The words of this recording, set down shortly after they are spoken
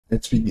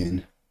Let's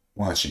begin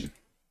watching.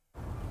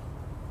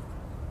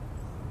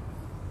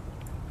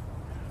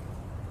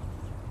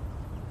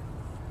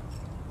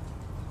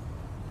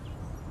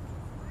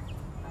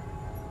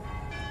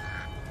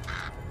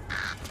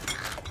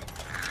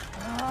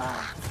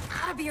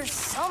 Gotta be here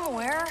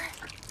somewhere.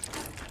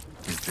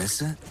 Is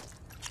this it?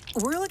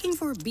 We're looking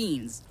for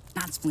beans,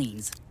 not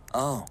spleens.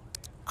 Oh.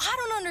 I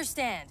don't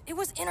understand. It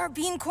was in our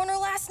bean corner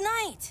last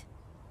night.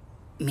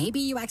 Maybe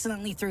you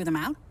accidentally threw them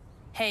out?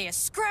 Hey, a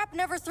scrap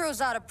never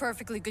throws out a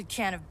perfectly good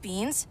can of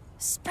beans.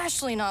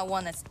 Especially not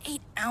one that's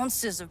 8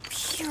 ounces of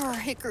pure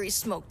hickory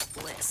smoked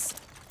bliss.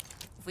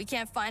 If we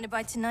can't find it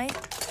by tonight,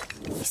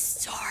 we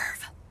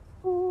starve.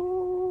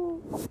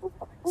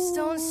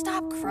 Stone,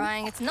 stop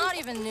crying. It's not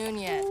even noon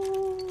yet.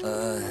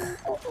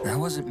 That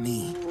wasn't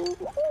me.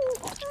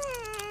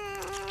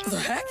 The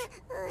heck?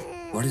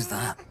 What is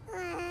that?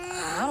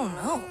 I don't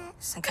know.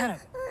 Some kind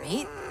of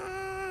meat?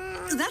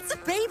 That's a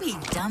baby,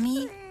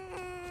 dummy.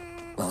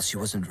 Well, she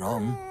wasn't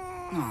wrong.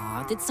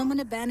 Aw, did someone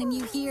abandon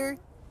you here?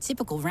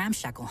 Typical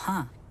Ramshackle,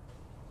 huh?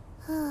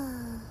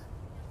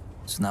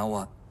 So now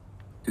what?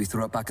 Do we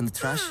throw it back in the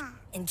trash?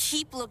 And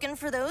keep looking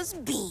for those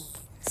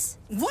beans.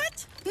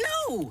 What?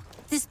 No!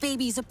 This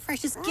baby's a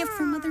precious gift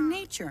from Mother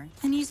Nature,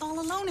 and he's all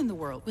alone in the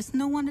world with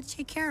no one to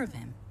take care of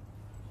him.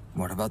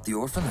 What about the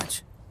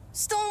orphanage?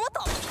 Stone, what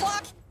the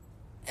fuck?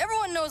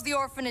 Everyone knows the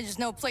orphanage is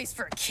no place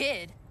for a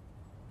kid.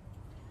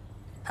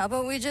 How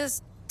about we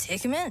just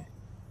take him in?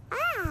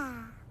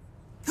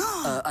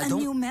 A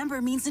new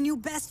member means a new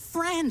best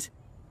friend.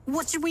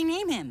 What should we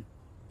name him?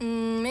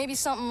 Maybe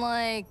something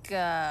like,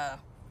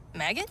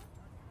 Maggot?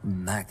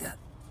 Maggot.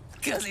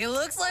 'Cause he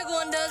looks like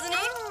one, doesn't he?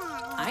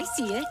 I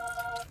see it.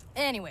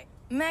 Anyway,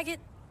 Maggot,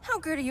 how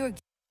good are you at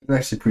It's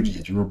actually pretty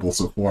adorable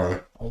so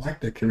far. I like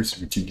that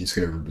chemistry between these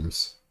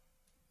characters.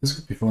 This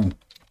could be fun.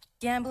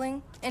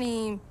 gambling?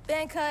 Any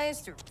bank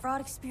heist or fraud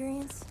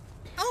experience?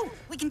 Oh,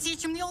 we can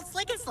teach him the old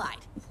slick and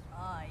slide.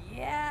 Oh,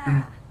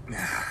 yeah.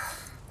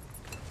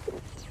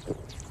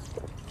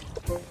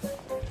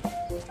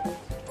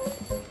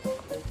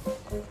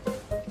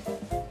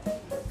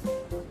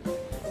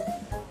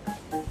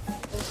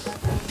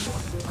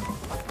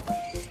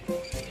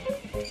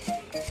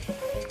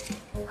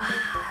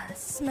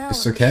 Smell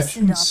So of peace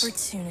and captions?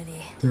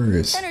 opportunity. There it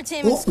is.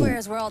 Entertainment Oh, Square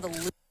is where all the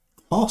loot.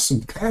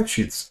 awesome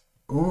captions.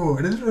 Oh,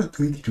 I didn't know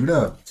we could do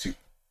that.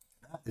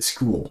 That is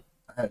cool.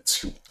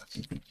 That's cool.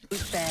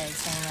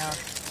 Bags hang out.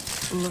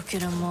 Look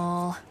at them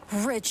all.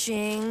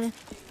 Riching.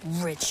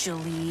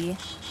 Richily.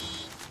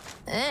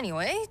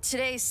 Anyway,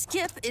 today's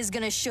skip is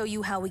gonna show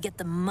you how we get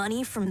the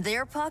money from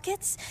their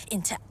pockets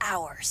into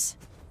ours.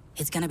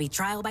 It's gonna be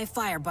trial by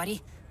fire,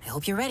 buddy. I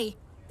hope you're ready.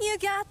 You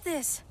got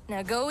this.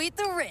 Now go eat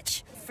the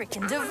rich.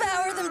 Frickin'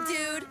 devour them,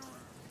 dude.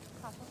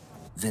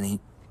 Vinny,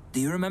 do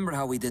you remember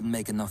how we didn't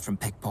make enough from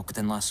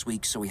pickpocketing last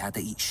week, so we had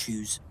to eat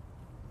shoes?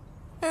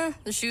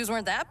 The shoes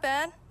weren't that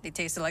bad. They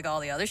tasted like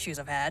all the other shoes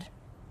I've had.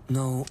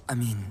 No, I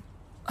mean,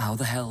 how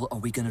the hell are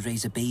we gonna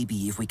raise a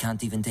baby if we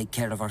can't even take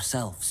care of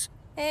ourselves?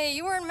 Hey,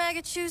 you were in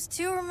maggot shoes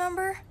too,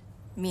 remember?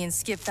 Me and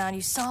Skip found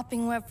you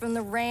sopping wet from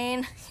the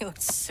rain. You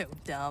looked so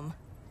dumb.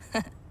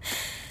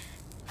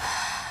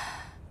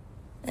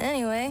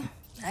 Anyway,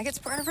 Maggot's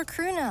part of our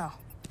crew now.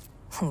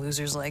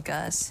 Losers like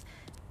us.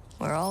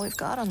 We're all we've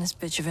got on this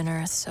bitch of an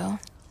earth, so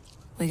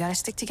we gotta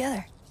stick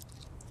together.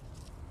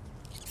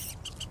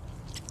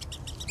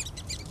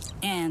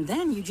 And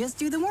then you just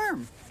do the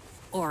worm.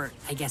 Or,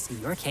 I guess in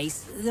your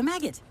case, the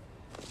maggot.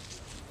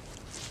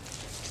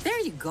 There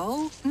you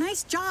go.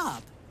 Nice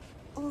job.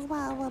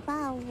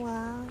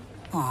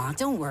 Aw,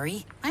 don't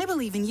worry. I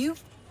believe in you.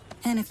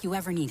 And if you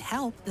ever need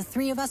help, the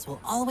three of us will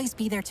always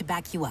be there to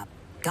back you up.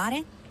 Got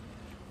it?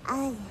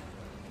 All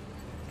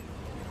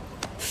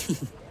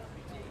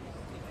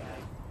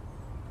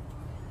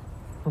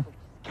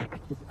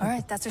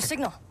right, that's our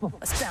signal.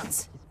 Let's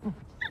bounce.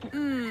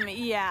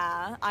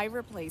 Yeah, I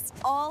replaced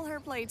all her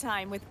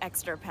playtime with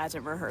extra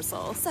pageant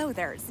rehearsal, so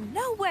there's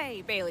no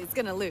way Bailey's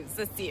gonna lose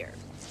this year.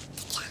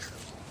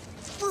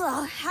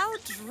 Ugh, how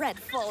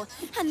dreadful.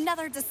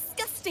 Another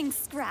disgusting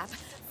scrap,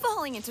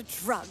 falling into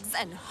drugs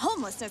and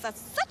homelessness at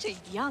such a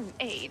young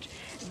age,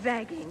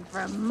 begging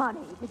for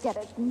money to get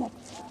its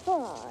next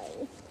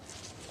high.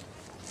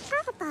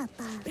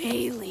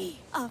 Bailey,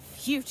 a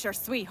future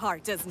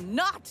sweetheart does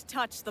not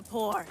touch the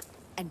poor.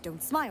 And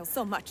don't smile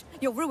so much,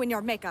 you'll ruin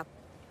your makeup.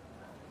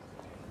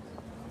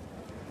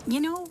 You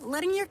know,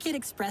 letting your kid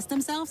express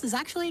themselves is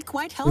actually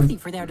quite healthy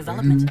for their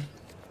development.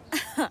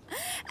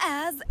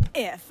 As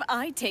if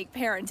I take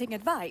parenting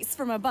advice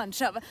from a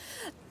bunch of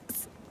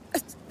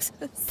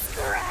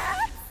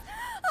scraps.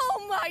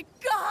 Oh my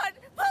God,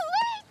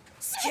 police!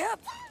 Skip!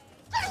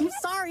 I'm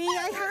sorry,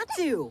 I had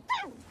to.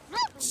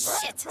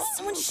 Shit!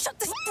 Someone shut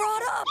this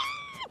broad up!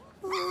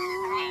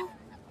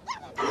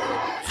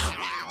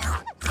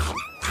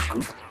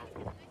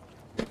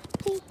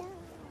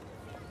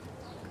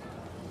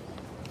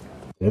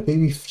 Did that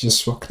baby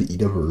just fuck the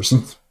eat a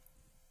person?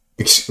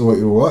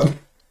 Wait, what?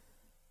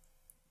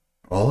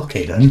 Well,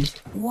 okay then.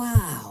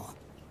 Wow.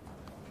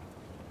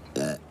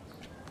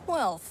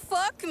 Well,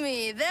 fuck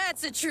me.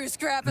 That's a true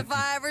scrap if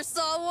I ever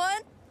saw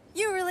one.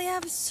 You really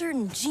have a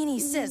certain Genie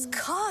Says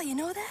Caw, you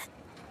know that?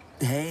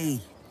 Hey,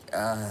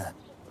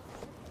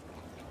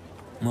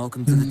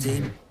 welcome to the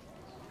team.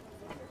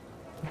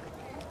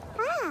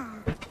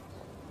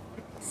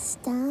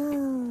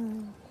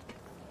 Stone.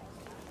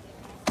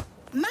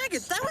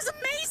 Maggot, that was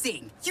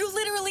amazing! You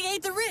literally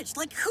ate the rich.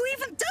 Like, who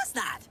even does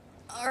that?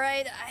 All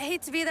right, I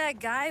hate to be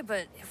that guy,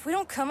 but if we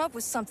don't come up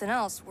with something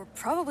else, we're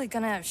probably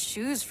gonna have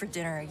shoes for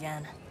dinner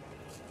again.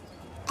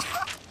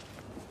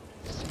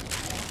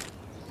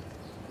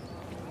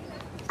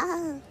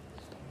 Oh.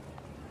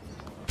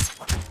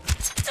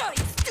 Oh,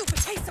 you stupid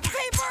piece of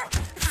paper!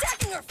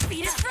 Attacking our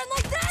fetus friend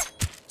like that?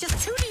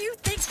 Just who do you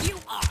think you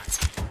are?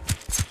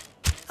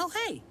 Oh,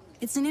 hey,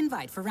 it's an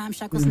invite for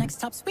Ramshackle's next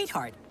top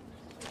sweetheart.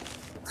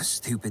 The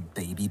stupid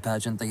baby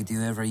pageant they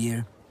do every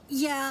year.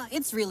 Yeah,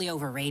 it's really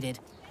overrated.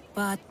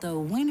 But the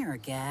winner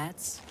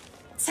gets...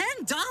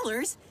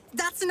 $10?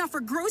 That's enough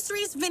for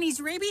groceries, Vinny's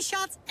rabies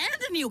shots, and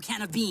a new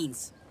can of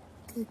beans.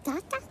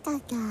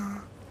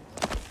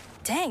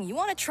 Dang, you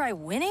wanna try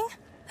winning?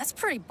 That's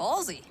pretty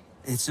ballsy.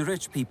 It's a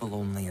rich people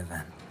only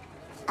event.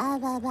 I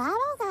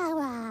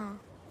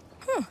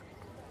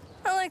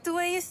like the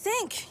way you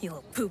think, you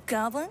little poop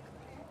goblin.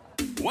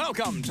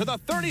 Welcome to the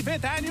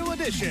 35th annual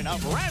edition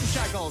of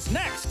Ramshackle's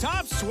Next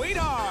Top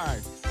Sweetheart,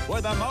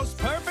 where the most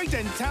perfect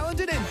and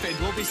talented infant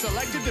will be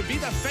selected to be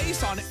the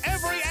face on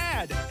every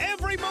ad,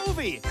 every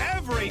movie,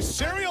 every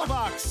cereal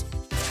box.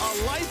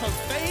 A life of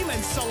fame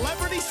and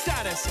celebrity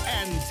status,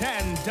 and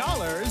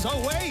 $10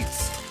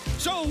 awaits.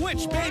 So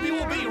which baby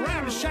will be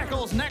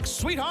Ramshackle's next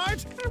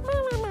sweetheart?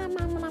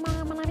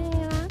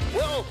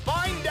 We'll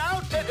find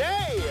out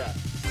today!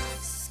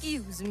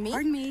 Excuse me.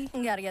 Pardon me.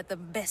 Gotta get the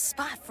best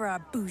spot for our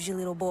bougie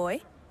little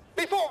boy.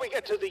 Before we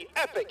get to the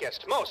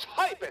epicest, most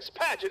hypest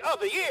pageant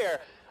of the year,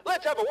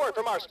 let's have a word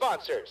from our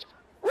sponsors.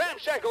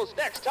 Ramshackle's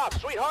Next Top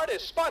Sweetheart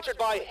is sponsored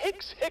by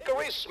Hicks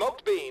Hickory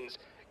Smoked Beans.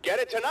 Get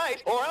it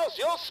tonight, or else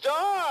you'll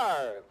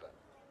starve.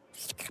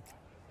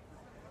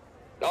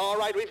 All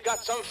right, we've got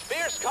some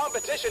fierce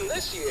competition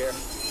this year.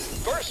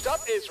 First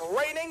up is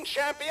reigning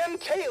champion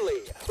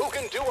Taylor, who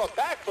can do a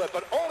backflip,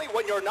 but only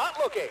when you're not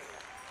looking.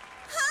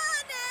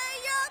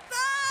 Honey, your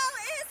bow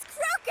is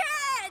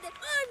crooked!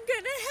 I'm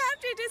gonna have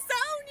to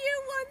disown you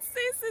once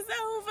this is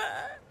over.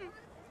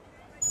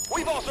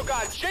 We've also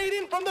got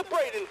Jaden from the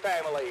Braden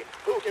family,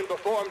 who can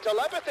perform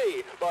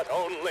telepathy, but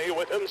only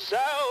with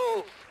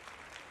himself.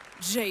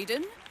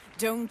 Jaden,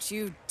 don't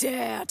you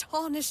dare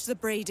tarnish the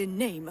Braden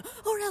name,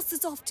 or else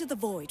it's off to the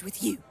void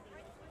with you.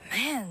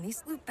 Man,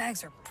 these loot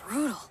bags are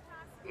brutal.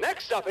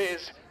 Next up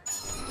is...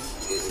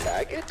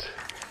 Maggot?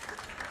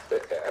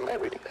 Am I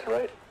reading that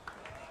right?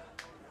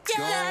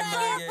 Go,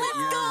 Maggot,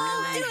 you're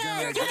really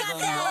gonna give them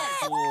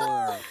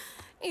what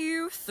for?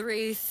 You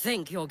three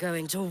think you're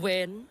going to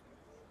win?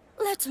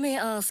 Let me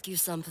ask you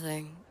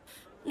something.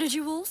 Did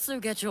you also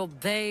get your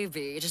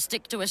baby to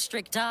stick to a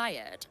strict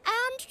diet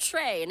and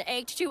train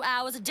 8 to 2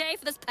 hours a day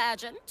for this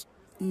pageant?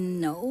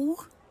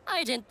 No.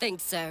 I didn't think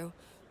so.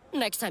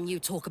 Next time you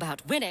talk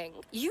about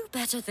winning, you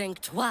better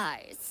think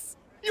twice.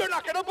 You're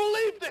not gonna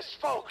believe this,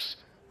 folks!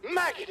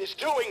 Maggot is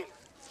doing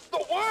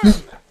the worm!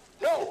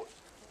 No,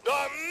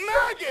 the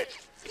maggot!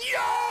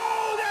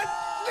 Yo,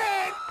 that's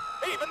it!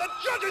 Even the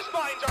judges'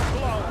 minds are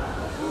blown!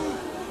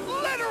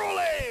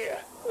 Literally!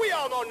 We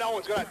all know no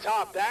one's gonna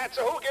top that,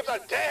 so who gives a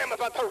damn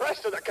about the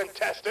rest of the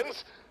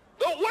contestants?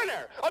 The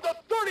winner of the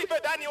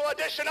 35th annual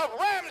edition of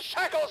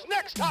Ramshackle's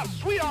Next Top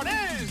Sweetheart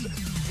is...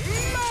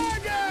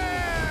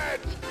 Maggot!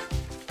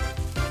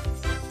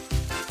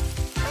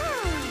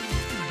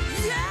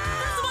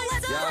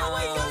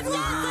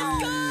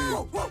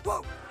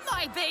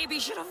 My baby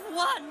should have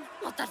won,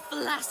 not that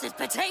flaccid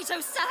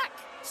potato sack.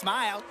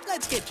 Smile.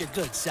 Let's get your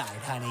good side,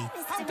 honey.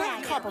 I'm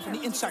Dr. Copper from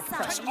the Inside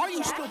Press. Are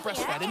you still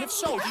breastfed? And if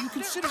so, do you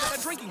consider that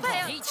a drinking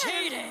problem? He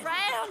cheated.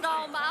 Round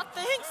all my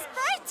things,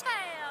 spray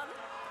tan.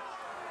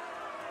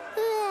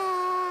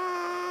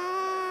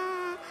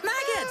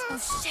 Maggot! Oh,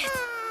 shit.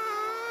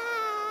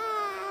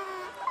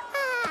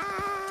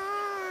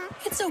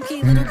 It's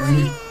okay, little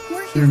buddy.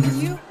 We're here for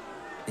you.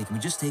 Hey, can we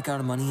just take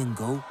our money and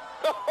go?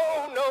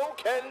 Oh, no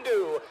can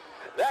do.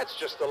 That's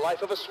just the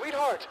life of a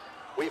sweetheart.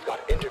 We've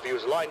got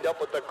interviews lined up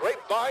with the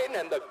Grapevine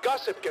and the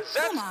Gossip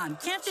Gazette. Come on,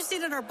 can't you see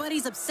that our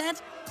buddy's upset?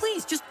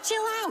 Please, just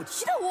chill out.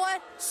 You know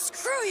what?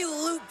 Screw you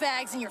loot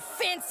bags and your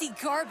fancy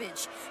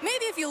garbage.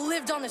 Maybe if you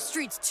lived on the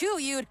streets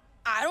too, you'd,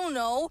 I don't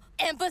know,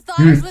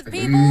 empathize with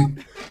people?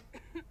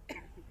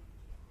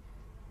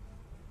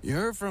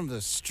 You're from the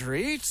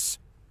streets?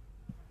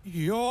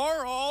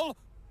 You're all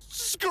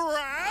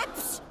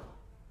scraps?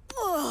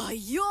 Oh,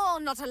 you're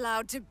not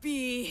allowed to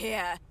be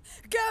here.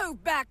 Go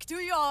back to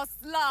your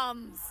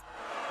slums.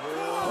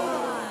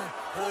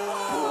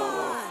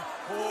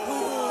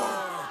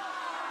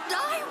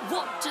 I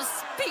want to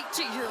speak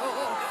to you.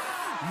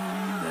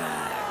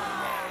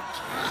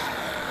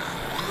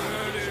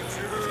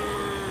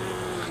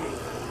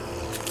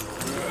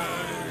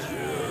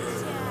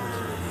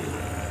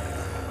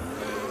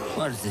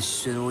 Why does this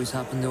shit always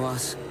happen to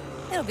us?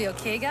 It'll be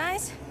okay,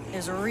 guys.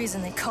 There's a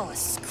reason they call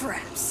us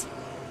scraps.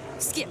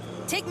 Skip,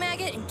 take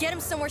Maggot and get him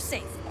somewhere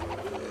safe.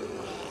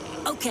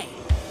 Okay.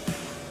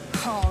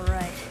 All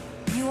right.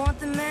 You want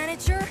the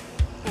manager?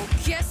 Well,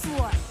 guess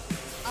what?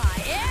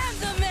 I am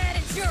the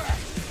manager!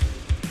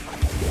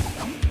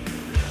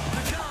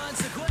 The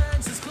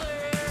consequence is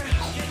clear.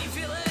 Can you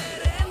feel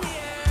it in the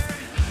air?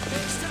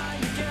 It's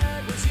time to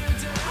get what you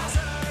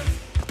deserve.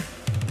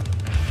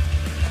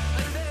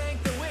 I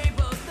think that we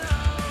both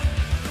know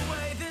the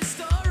way this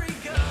story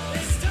goes.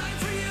 It's time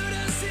for you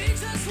to see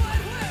just what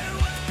we're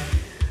worth.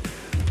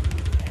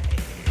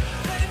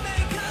 They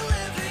make a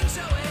living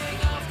showing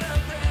off the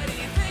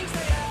pretty things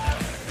they have.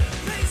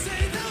 They say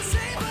they'll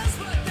save us,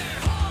 but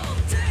they're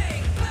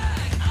holding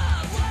back.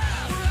 Oh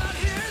wow! We're out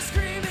here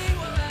screaming,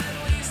 well at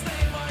least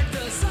they marked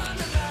us on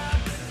the map.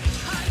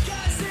 I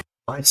guess it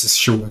Why is this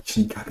show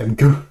actually goddamn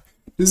good?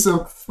 This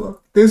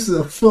is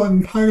a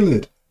fun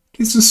pilot.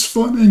 This is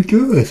fun and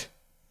good.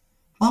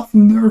 I've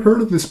never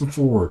heard of this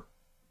before.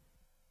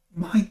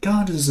 My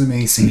god, this is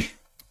amazing.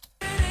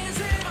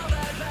 isn't all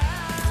that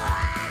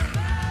bad.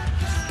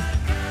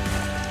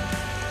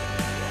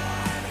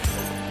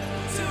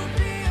 To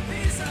be a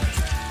piece of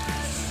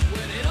trash.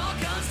 When it all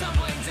comes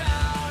tumbling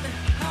down,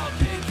 I'll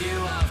pick you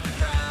off the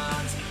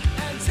ground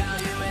and tell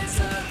you it's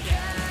okay.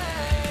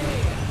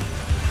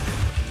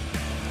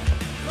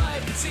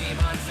 Life can seem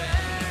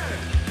unfair,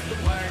 but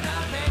we're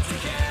not meant to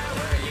care.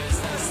 We're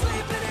used to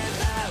sleeping in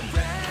the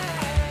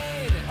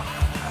rain.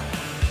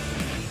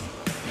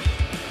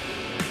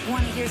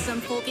 Want to hear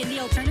some folk indie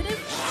alternative?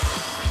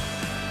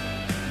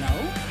 No?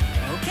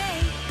 Okay.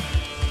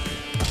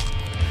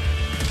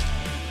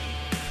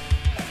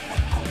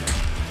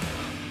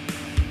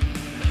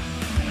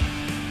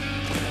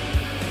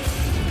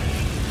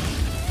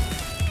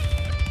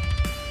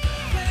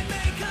 They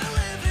make a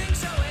living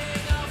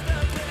showing off the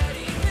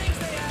pretty things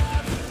they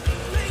have.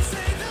 They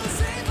say they'll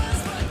save us,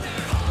 but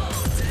they're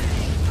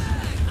holding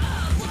back.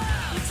 Oh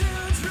wow! The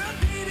tunes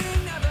repeating,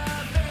 now the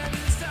band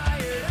is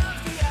tired of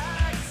the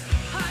act.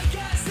 I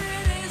guess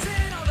it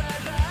isn't all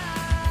that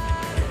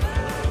bad.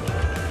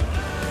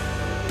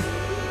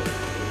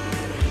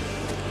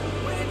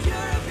 When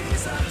you're a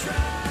piece of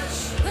trash.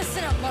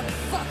 Listen up,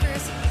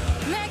 motherfuckers.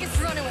 Maggot's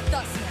running with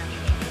us now.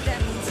 That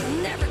means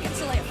you'll never get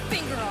to lay a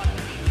finger on him.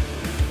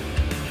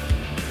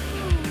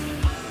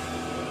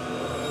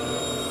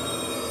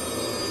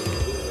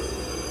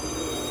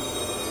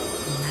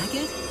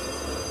 Maggot?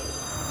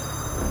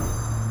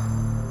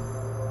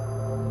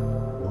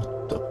 What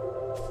the?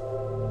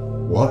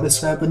 What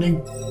is happening?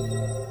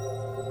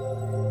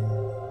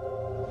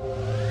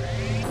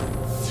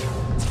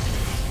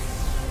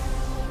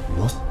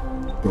 What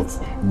the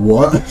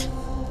what?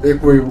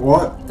 Wait,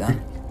 what?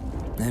 Damn,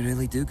 they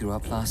really do grow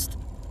up fast.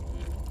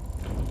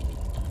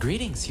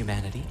 Greetings,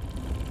 humanity.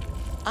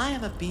 I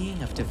am a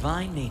being of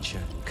divine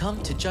nature,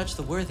 come to judge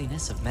the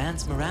worthiness of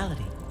man's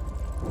morality.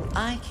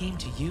 I came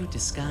to you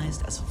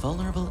disguised as a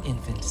vulnerable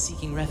infant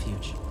seeking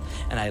refuge,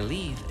 and I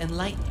leave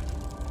enlightened.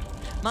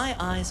 My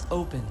eyes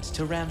opened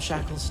to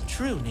Ramshackle's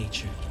true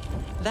nature,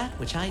 that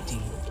which I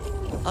deem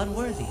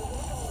unworthy.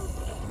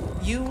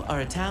 You are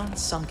a town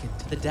sunken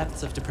to the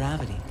depths of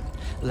depravity,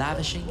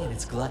 lavishing in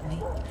its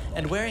gluttony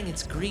and wearing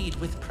its greed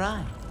with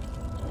pride.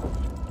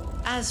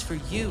 As for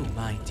you,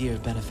 my dear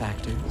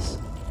benefactors,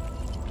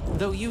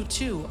 though you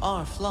too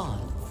are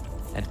flawed,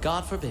 and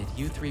God forbid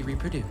you three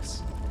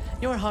reproduce,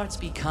 your hearts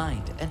be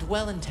kind and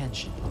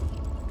well-intentioned.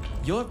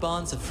 Your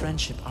bonds of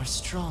friendship are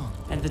strong,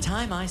 and the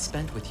time I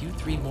spent with you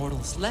three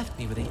mortals left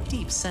me with a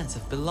deep sense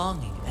of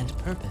belonging and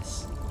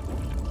purpose.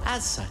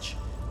 As such,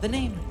 the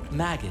name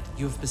Maggot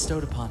you have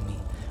bestowed upon me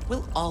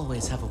will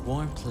always have a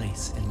warm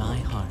place in my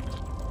heart.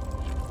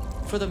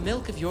 For the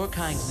milk of your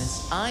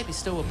kindness, I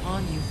bestow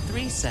upon you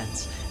 3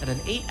 cents and an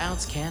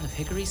 8-ounce can of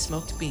hickory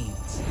smoked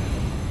beans.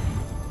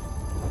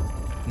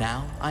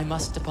 Now I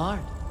must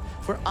depart,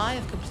 for I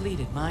have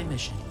completed my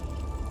mission.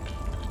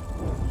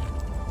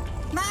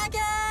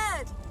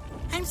 Maggot!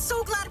 I'm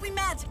so glad we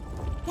met!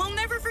 We'll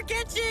never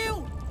forget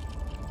you!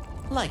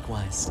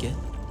 Likewise, Skip.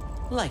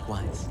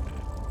 Likewise.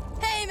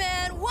 Hey,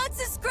 man, once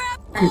a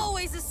scrap,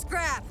 always a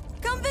scrap.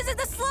 Come visit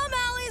the slum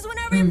alleys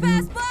whenever you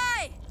pass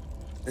by.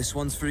 This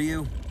one's for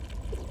you.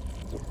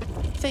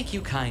 Thank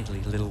you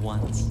kindly, little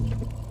ones.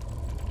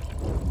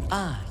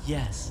 Ah,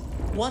 yes.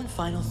 One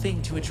final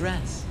thing to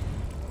address.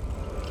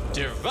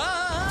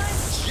 Divine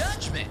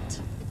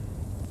judgment.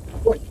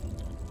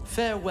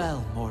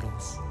 Farewell,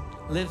 mortals.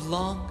 Live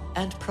long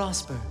and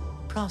prosper.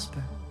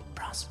 Prosper.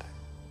 Prosper.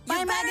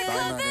 Bye, Maggot!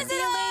 Bye, Maggot. See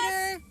you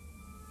later!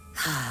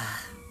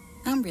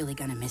 I'm really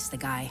gonna miss the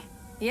guy.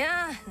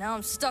 Yeah, now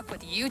I'm stuck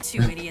with you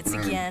two idiots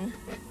again.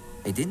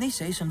 Hey, didn't they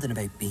say something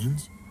about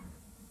beans?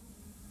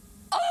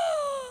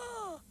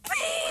 Oh!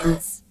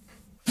 Beans!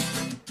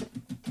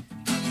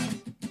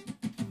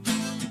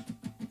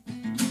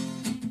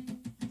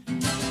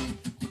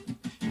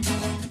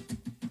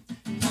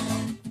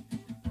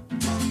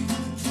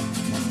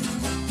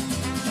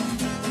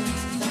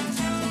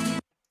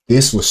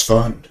 This was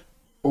fun.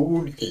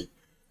 Holy,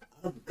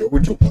 I'm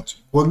going to watch it.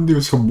 when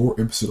there's some more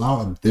episodes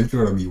out, I'm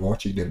definitely gonna be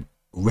watching them.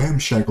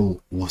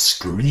 Ramshackle was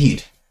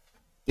great.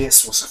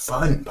 This was a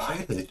fun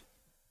pilot.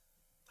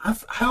 How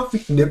have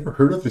we never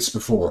heard of this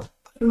before?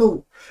 I don't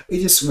know. It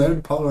just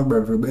ran part of my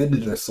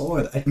recommended. I saw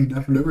it.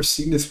 I've never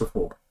seen this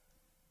before.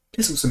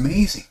 This was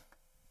amazing.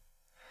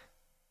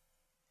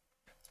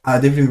 I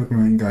definitely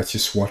recommend you guys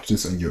just watch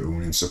this on your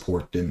own and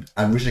support them.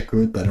 I wish I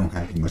could, but I don't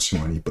have much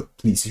money. But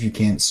please, if you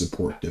can,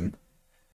 support them.